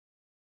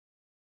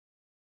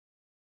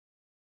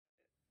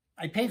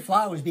I paint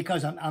flowers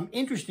because I'm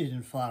interested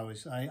in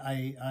flowers.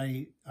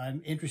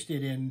 I'm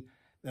interested in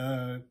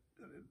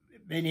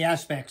many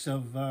aspects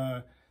of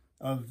the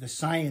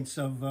science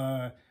of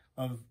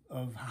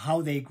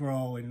how they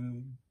grow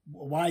and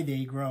why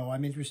they grow.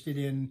 I'm interested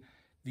in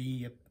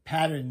the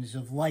patterns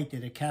of light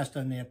that are cast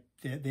on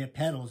their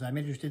petals. I'm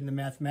interested in the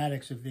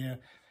mathematics of their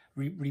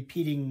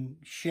repeating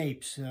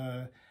shapes.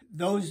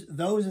 Those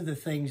are the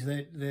things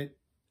that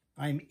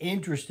I'm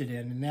interested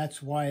in, and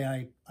that's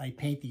why I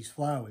paint these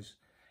flowers.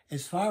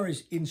 As far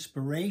as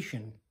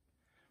inspiration,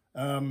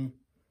 my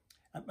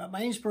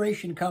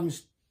inspiration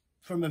comes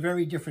from a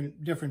very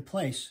different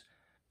place.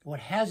 What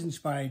has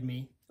inspired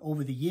me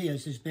over the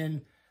years has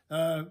been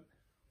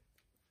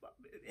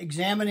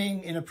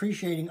examining and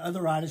appreciating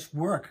other artists'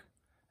 work.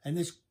 And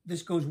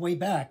this goes way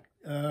back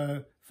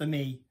for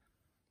me,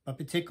 but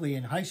particularly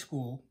in high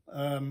school,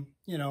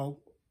 you know,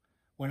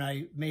 when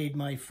I made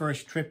my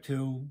first trip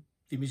to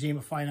the Museum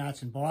of Fine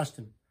Arts in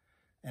Boston,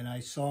 and I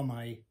saw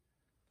my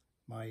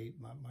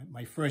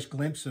first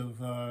glimpse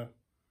of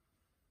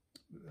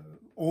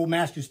old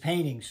masters'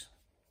 paintings,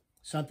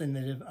 something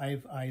that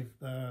I've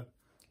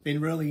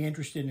been really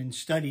interested in,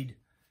 studied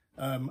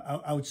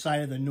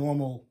outside of the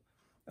normal,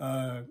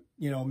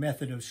 you know,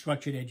 method of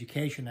structured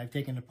education. I've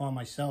taken it upon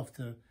myself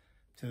to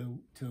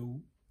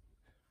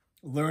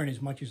learn as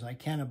much as I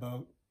can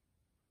about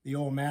the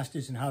old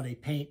masters and how they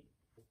paint.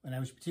 And I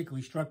was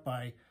particularly struck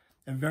by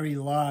a very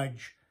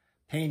large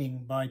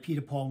painting by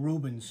Peter Paul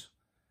Rubens.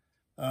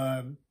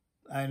 I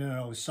don't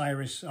know,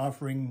 Cyrus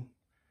offering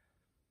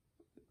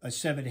a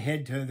severed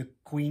head to the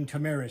Queen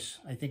Tamiris,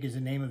 I think is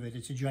the name of it.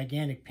 It's a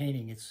gigantic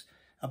painting. It's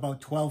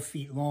about 12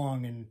 feet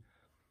long and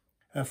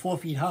 4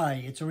 feet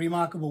high. It's a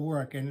remarkable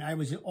work, and I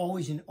was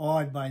always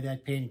awed by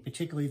that painting,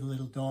 particularly the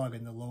little dog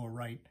in the lower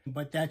right.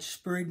 But that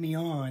spurred me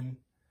on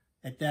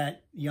at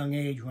that young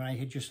age when I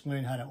had just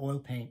learned how to oil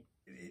paint.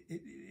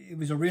 It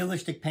was a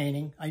realistic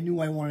painting. I knew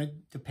I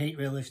wanted to paint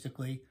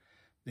realistically.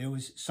 There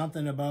was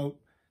something about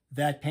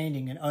that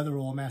painting and other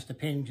old master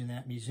paintings in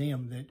that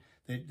museum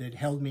that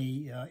held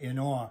me in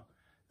awe.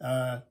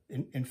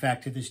 In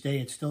fact, to this day,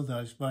 it still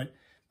does. But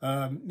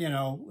you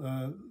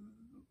know,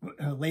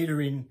 later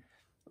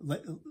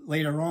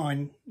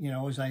on, you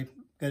know, as I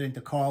got into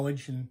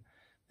college and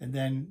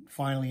then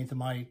finally into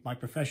my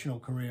professional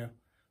career,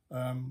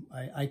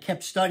 I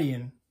kept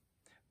studying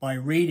by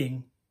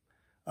reading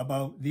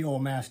about the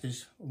old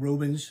masters,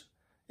 Rubens,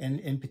 and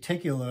in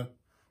particular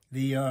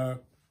the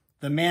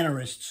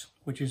Mannerists,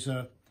 which is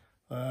a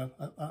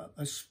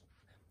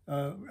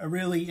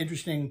really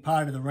interesting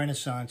part of the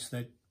Renaissance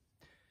that,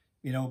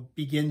 you know,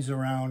 begins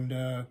around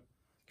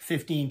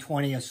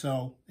 1520 or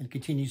so and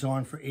continues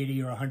on for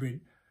 80 or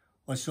 100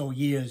 or so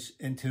years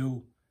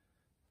into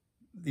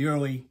the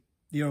early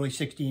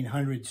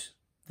 1600s,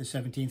 the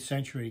 17th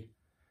century.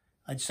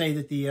 I'd say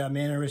that the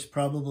Mannerist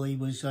probably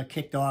was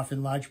kicked off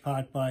in large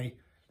part by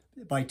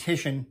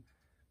Titian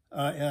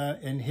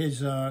and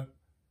his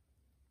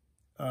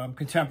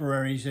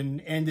contemporaries,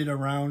 and ended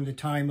around the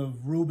time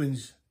of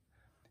Rubens'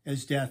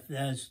 death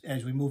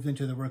as we moved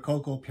into the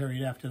Rococo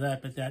period after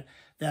that. But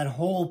that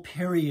whole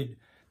period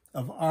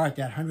of art,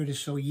 that 100 or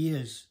so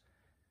years,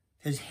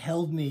 has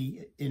held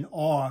me in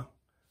awe,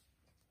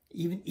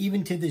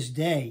 even to this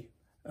day.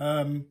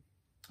 When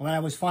I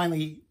was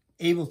finally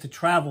able to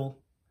travel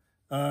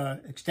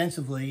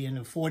extensively and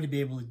afford to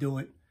be able to do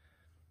it,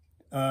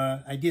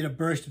 I did a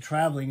burst of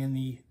traveling in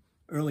the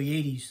early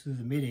 80s through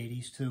the mid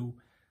 80s to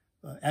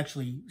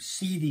actually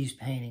see these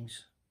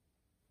paintings.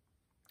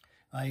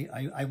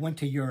 I went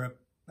to Europe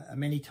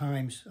many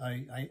times.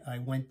 I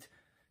went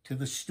to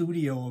the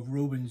studio of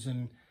Rubens,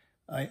 and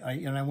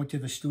I went to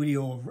the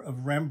studio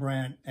of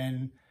Rembrandt,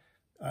 and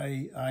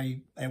I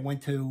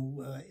went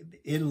to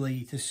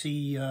Italy to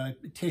see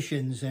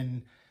Titians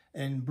and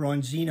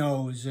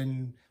Bronzinos,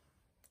 and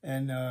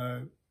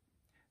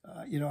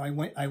you know,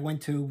 I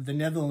went to the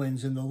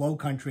Netherlands and the Low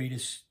Country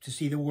to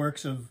see the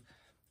works of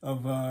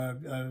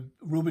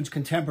Rubens'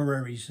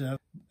 contemporaries,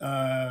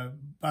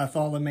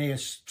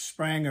 Bartholomeus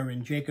Spranger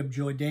and Jacob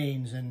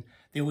Jordaens, and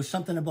there was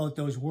something about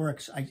those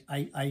works.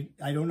 I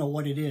don't know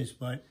what it is,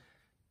 but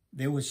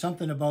there was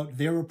something about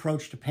their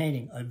approach to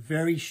painting, a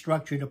very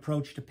structured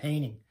approach to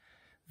painting,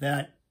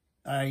 that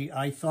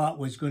I thought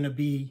was going to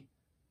be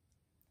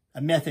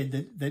a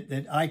method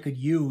that I could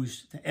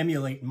use to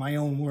emulate in my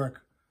own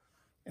work.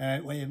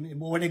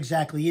 What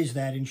exactly is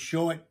that? In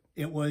short,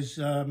 it was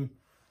a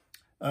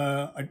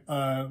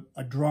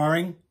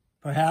drawing,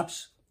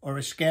 perhaps, or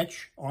a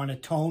sketch on a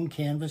toned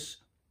canvas,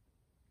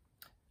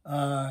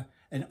 an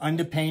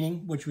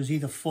underpainting, which was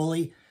either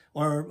fully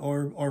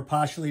or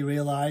partially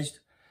realized,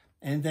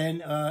 and then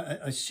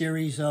a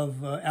series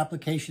of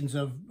applications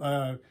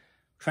of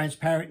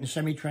transparent and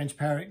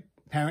semi-transparent,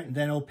 and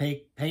then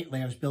opaque paint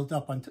layers built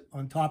up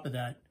on top of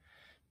that,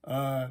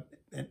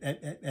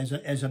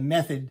 as a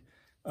method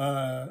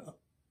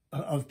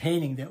of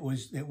painting that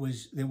was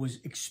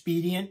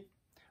expedient,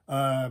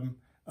 that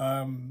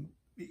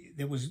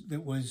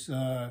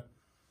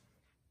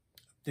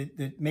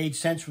made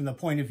sense from the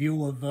point of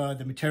view of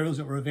the materials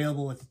that were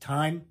available at the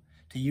time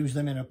to use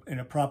them in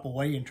a proper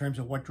way in terms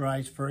of what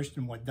dries first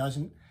and what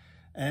doesn't.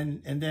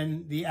 And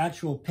then the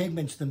actual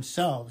pigments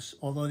themselves,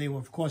 although they were,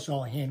 of course,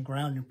 all hand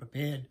ground and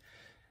prepared,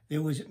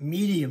 there was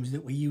mediums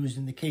that we used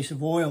in the case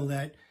of oil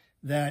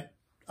that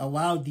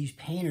allowed these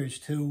painters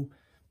to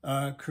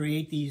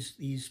create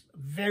these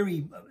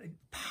very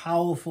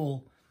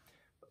powerful,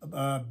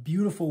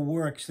 beautiful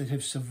works that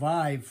have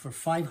survived for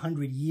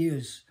 500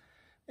 years.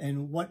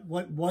 And what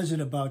was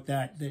it about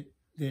that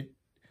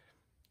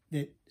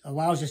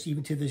allows us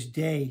even to this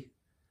day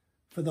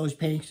for those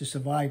paintings to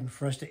survive and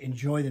for us to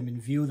enjoy them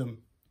and view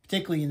them,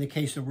 particularly in the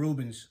case of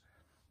Rubens.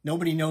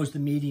 Nobody knows the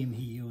medium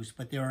he used,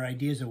 but there are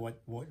ideas of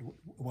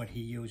what he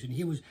used. And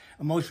he was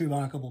a most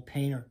remarkable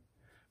painter.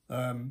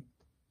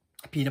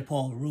 Peter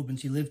Paul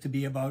Rubens, he lived to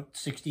be about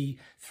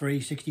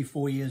 63,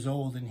 64 years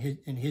old. And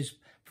in his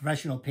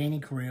professional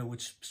painting career,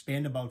 which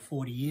spanned about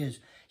 40 years,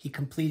 he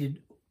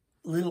completed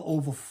a little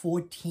over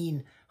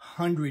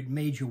 1,400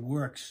 major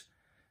works,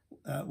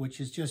 which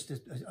is just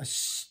a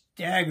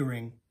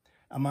staggering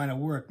amount of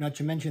work, not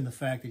to mention the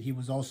fact that he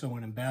was also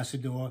an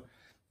ambassador,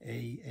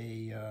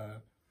 a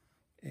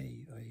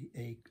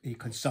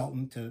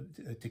consultant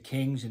to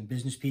kings and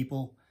business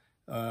people.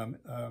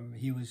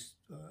 He was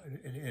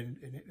an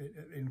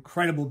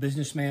incredible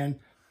businessman,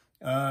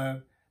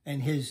 and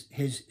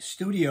his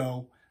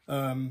studio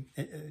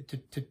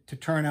to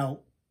turn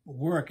out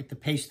work at the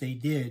pace they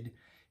did.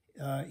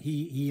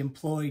 He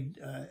employed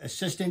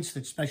assistants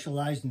that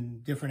specialized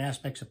in different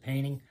aspects of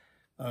painting,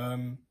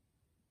 and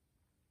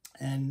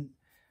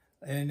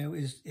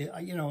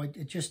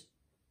it just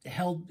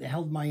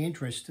held my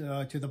interest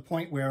to the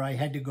point where I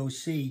had to go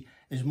see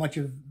as much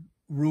of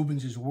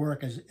Rubens's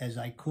work as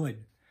I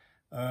could,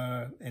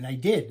 and I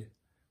did.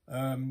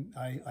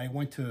 I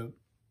went to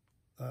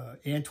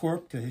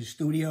Antwerp to his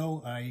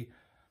studio. I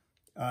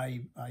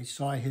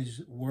saw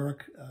his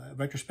work,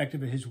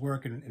 retrospective of his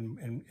work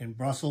in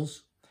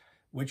Brussels,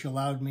 which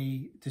allowed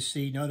me to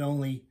see not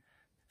only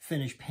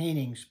finished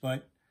paintings,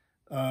 but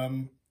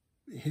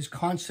his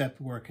concept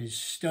work, his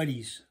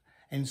studies,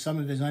 and some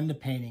of his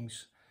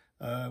underpaintings,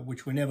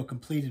 which were never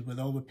completed with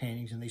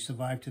overpaintings, and they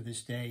survive to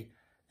this day.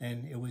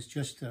 And it was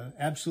just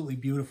absolutely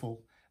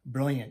beautiful,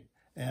 brilliant.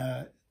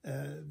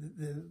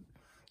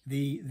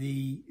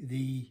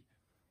 The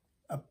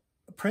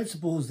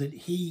principles that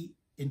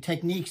and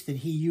techniques that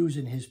he used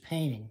in his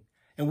painting,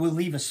 and we'll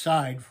leave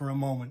aside for a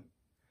moment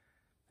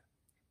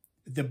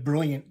the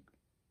brilliant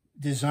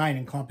design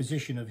and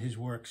composition of his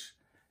works,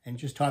 and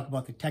just talk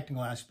about the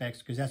technical aspects,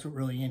 because that's what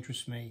really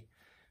interests me.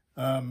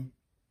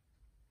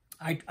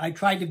 I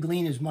tried to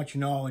glean as much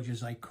knowledge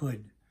as I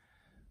could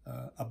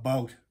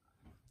about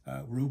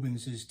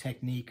Rubens's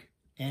technique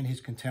and his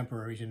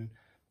contemporaries, and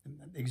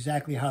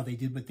exactly how they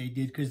did what they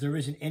did, because there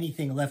isn't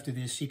anything left of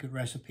his secret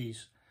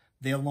recipes.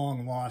 They're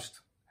long lost.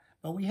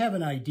 But we have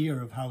an idea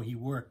of how he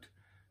worked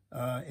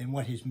and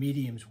what his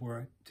mediums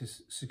were to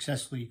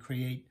successfully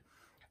create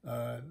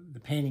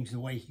the paintings the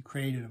way he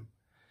created them.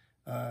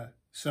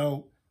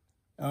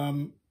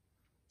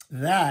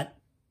 That,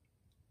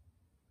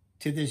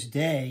 to this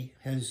day,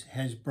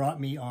 has brought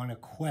me on a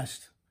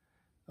quest,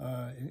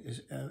 a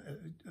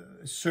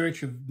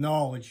search of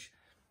knowledge,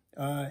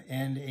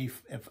 and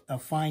a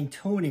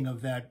fine-tuning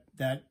of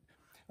that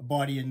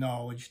body of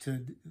knowledge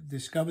to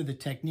discover the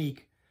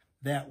technique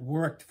that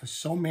worked for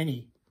so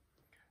many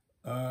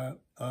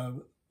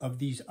of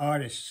these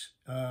artists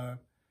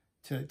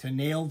to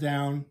nail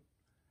down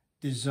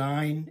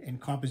design and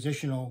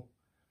compositional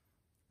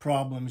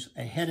problems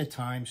ahead of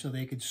time, so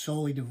they could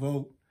solely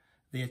devote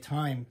their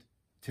time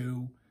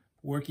to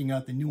working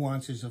out the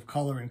nuances of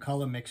color and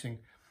color mixing.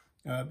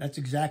 That's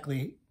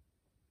exactly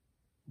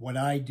what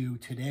I do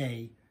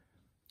today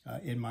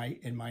in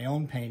my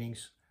own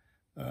paintings.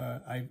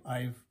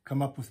 I've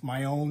come up with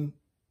my own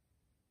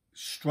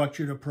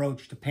structured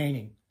approach to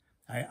painting.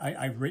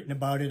 I've written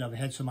about it. I've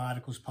had some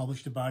articles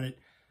published about it.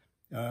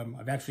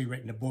 I've actually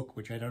written a book,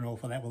 which I don't know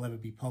if that will ever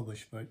be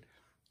published, but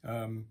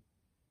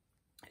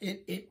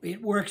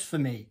it works for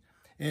me.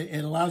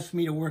 It allows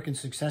me to work in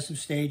successive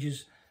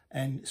stages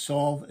and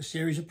solve a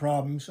series of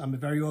problems. I'm a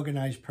very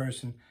organized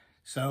person,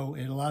 so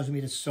it allows me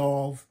to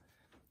solve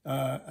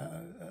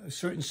a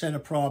certain set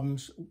of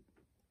problems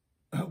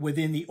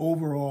within the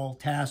overall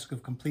task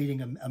of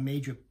completing a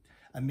major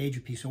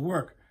piece of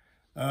work.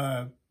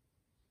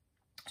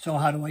 So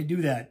how do I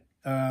do that?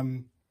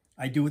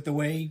 I do it the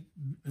way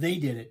they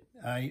did it.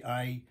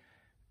 I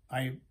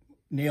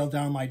nail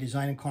down my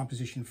design and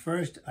composition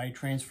first. I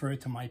transfer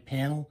it to my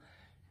panel.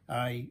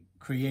 I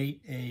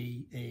create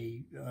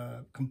a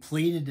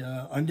completed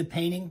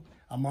underpainting,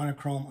 a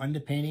monochrome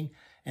underpainting,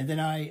 and then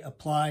I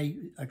apply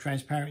a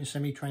transparent and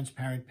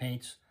semi-transparent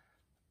paints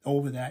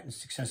over that in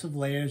successive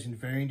layers in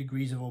varying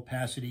degrees of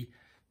opacity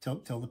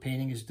till the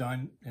painting is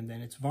done, and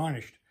then it's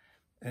varnished.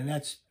 And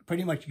that's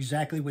pretty much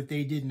exactly what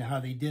they did and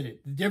how they did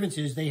it. The difference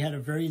is they had a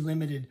very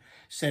limited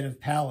set of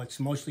palettes,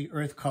 mostly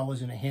earth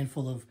colors and a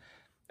handful of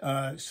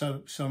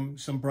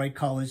some bright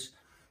colors.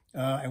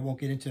 I won't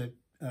get into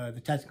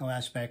the technical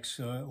aspects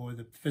or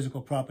the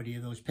physical property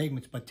of those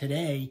pigments, but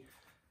today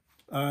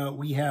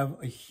we have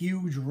a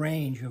huge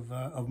range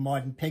of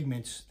modern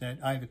pigments that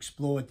I've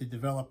explored to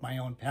develop my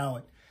own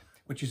palette,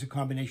 which is a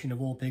combination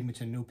of old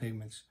pigments and new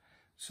pigments.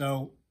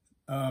 So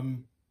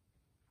I'm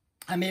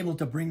able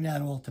to bring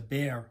that all to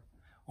bear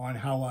on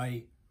how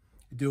I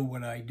do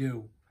what I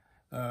do.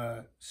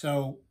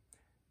 So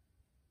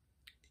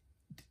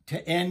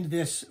to end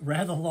this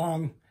rather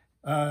long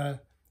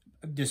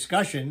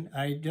discussion,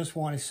 I just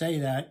want to say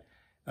that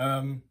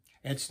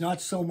it's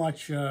not so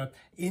much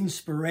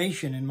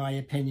inspiration, in my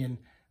opinion,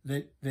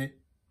 that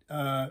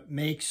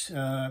makes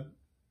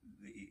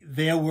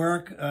their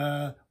work,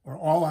 or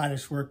all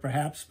artists' work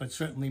perhaps, but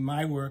certainly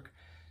my work,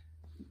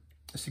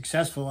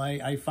 successful.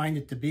 I find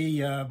it to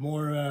be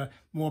more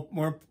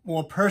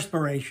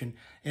perspiration.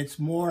 It's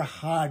more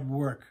hard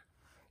work.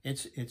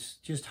 It's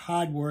just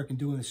hard work and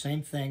doing the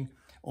same thing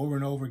over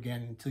and over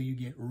again until you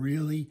get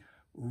really,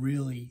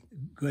 really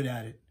good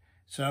at it.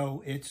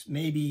 So it's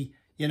maybe,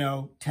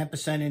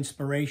 10%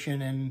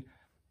 inspiration and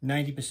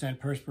 90%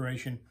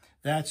 perspiration.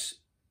 That's,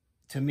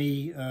 to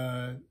me,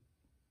 I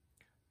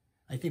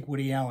think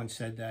Woody Allen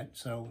said that.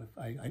 So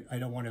I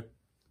don't want to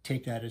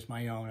take that as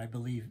my own. I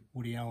believe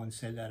Woody Allen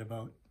said that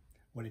about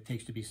what it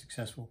takes to be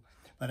successful.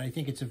 But I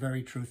think it's a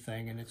very true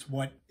thing, and it's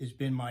what has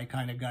been my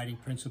kind of guiding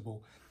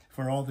principle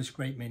for all this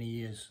great many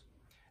years.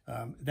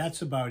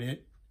 That's about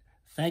it.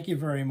 Thank you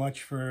very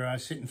much for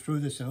sitting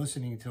through this and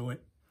listening to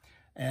it.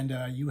 And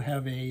you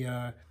have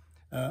a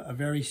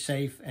very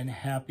safe and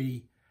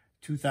happy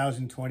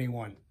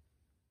 2021.